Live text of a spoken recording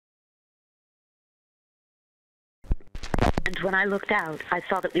and when I looked out, I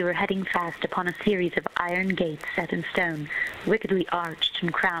saw that we were heading fast upon a series of iron gates set in stone, wickedly arched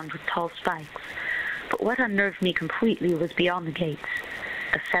and crowned with tall spikes. But what unnerved me completely was beyond the gates.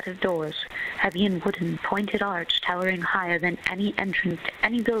 A set of doors, heavy and wooden, pointed arch towering higher than any entrance to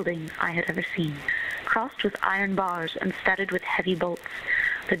any building I had ever seen. Crossed with iron bars and studded with heavy bolts,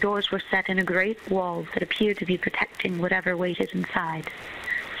 the doors were set in a great wall that appeared to be protecting whatever waited inside.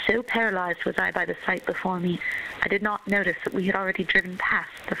 So paralyzed was I by the sight before me, I did not notice that we had already driven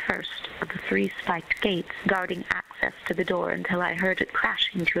past the first of the 3 spiked gates guarding access to the door until I heard it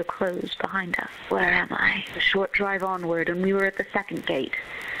crashing to a close behind us. Where am I? A short drive onward, and we were at the second gate.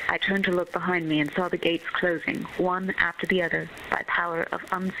 I turned to look behind me and saw the gates closing, one after the other, by power of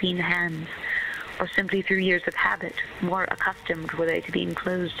unseen hands, or simply through years of habit. More accustomed were they to being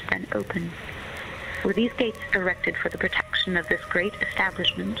closed than open. Were these gates erected for the protection of this great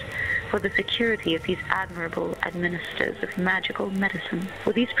establishment, for the security of these admirable administrators of magical medicine?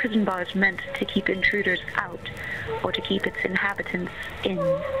 Were these prison bars meant to keep intruders out, or to keep its inhabitants in?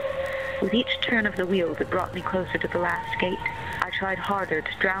 With each turn of the wheel that brought me closer to the last gate, I tried harder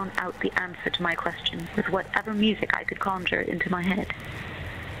to drown out the answer to my question with whatever music I could conjure into my head.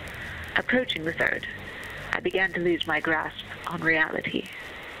 Approaching the third, I began to lose my grasp on reality.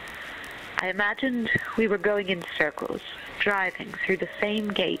 I imagined we were going in circles, driving through the same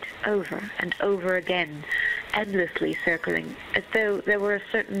gate over and over again, endlessly circling, as though there were a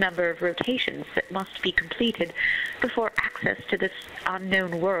certain number of rotations that must be completed before access to this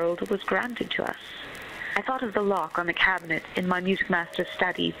unknown world was granted to us. I thought of the lock on the cabinet in my music master's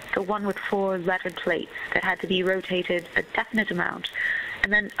study, the one with 4 lettered plates that had to be rotated a definite amount,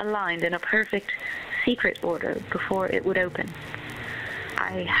 and then aligned in a perfect, secret order before it would open.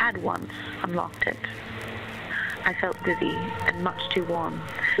 I had once unlocked it. I felt dizzy and much too warm.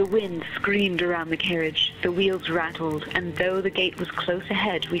 The wind screamed around the carriage, the wheels rattled, and though the gate was close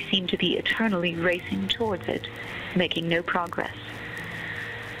ahead, we seemed to be eternally racing towards it, making no progress.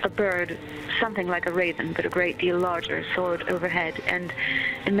 A bird, something like a raven but a great deal larger, soared overhead and,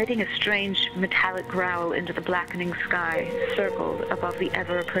 emitting a strange metallic growl into the blackening sky, circled above the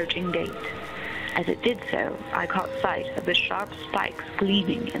ever-approaching gate. As it did so, I caught sight of the sharp spikes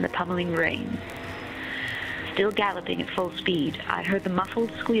gleaming in the pummeling rain. Still galloping at full speed, I heard the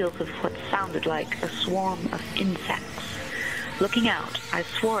muffled squeals of what sounded like a swarm of insects. Looking out, I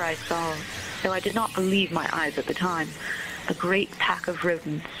swore I saw, though I did not believe my eyes at the time, a great pack of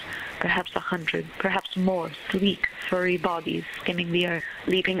rodents, perhaps 100, perhaps more, sleek, furry bodies skimming the earth,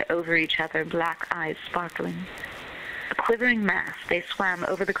 leaping over each other, black eyes sparkling. A quivering mass, they swam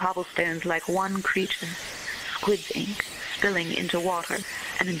over the cobblestones like one creature, squid's ink, spilling into water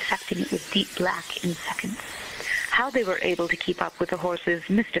and infecting it with deep black in seconds. How they were able to keep up with the horses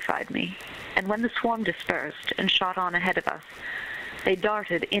mystified me, and when the swarm dispersed and shot on ahead of us, they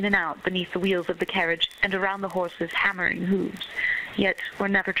darted in and out beneath the wheels of the carriage and around the horses' hammering hooves, yet were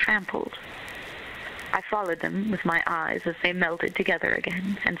never trampled. I followed them with my eyes as they melted together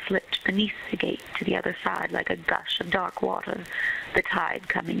again and slipped beneath the gate to the other side like a gush of dark water, the tide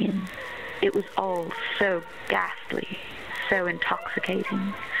coming in. It was all so ghastly, so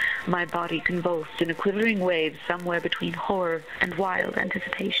intoxicating. My body convulsed in a quivering wave somewhere between horror and wild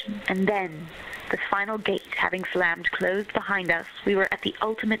anticipation. And then, the final gate having slammed closed behind us, we were at the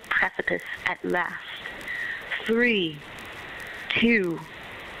ultimate precipice at last. 3, 2,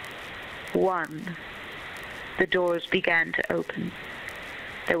 1. The doors began to open.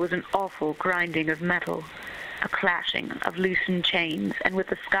 There was an awful grinding of metal, a clashing of loosened chains, and with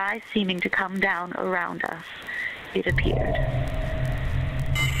the sky seeming to come down around us, it appeared.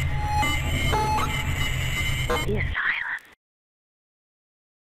 The asylum.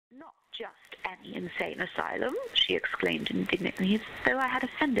 Not just any insane asylum, she exclaimed indignantly, as though I had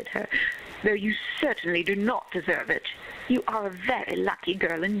offended her. Though you certainly do not deserve it. You are a very lucky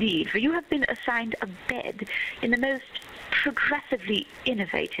girl indeed, for you have been assigned a bed in the most progressively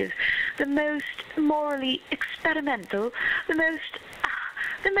innovative, the most morally experimental, the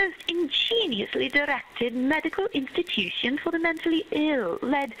most ingeniously directed medical institution for the mentally ill,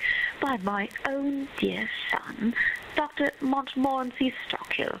 led by my own dear son, Dr. Montmorency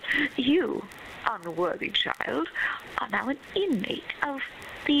Stockhill. You, unworthy child, are now an inmate of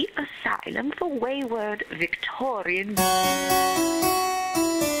the Asylum for Wayward Victorian...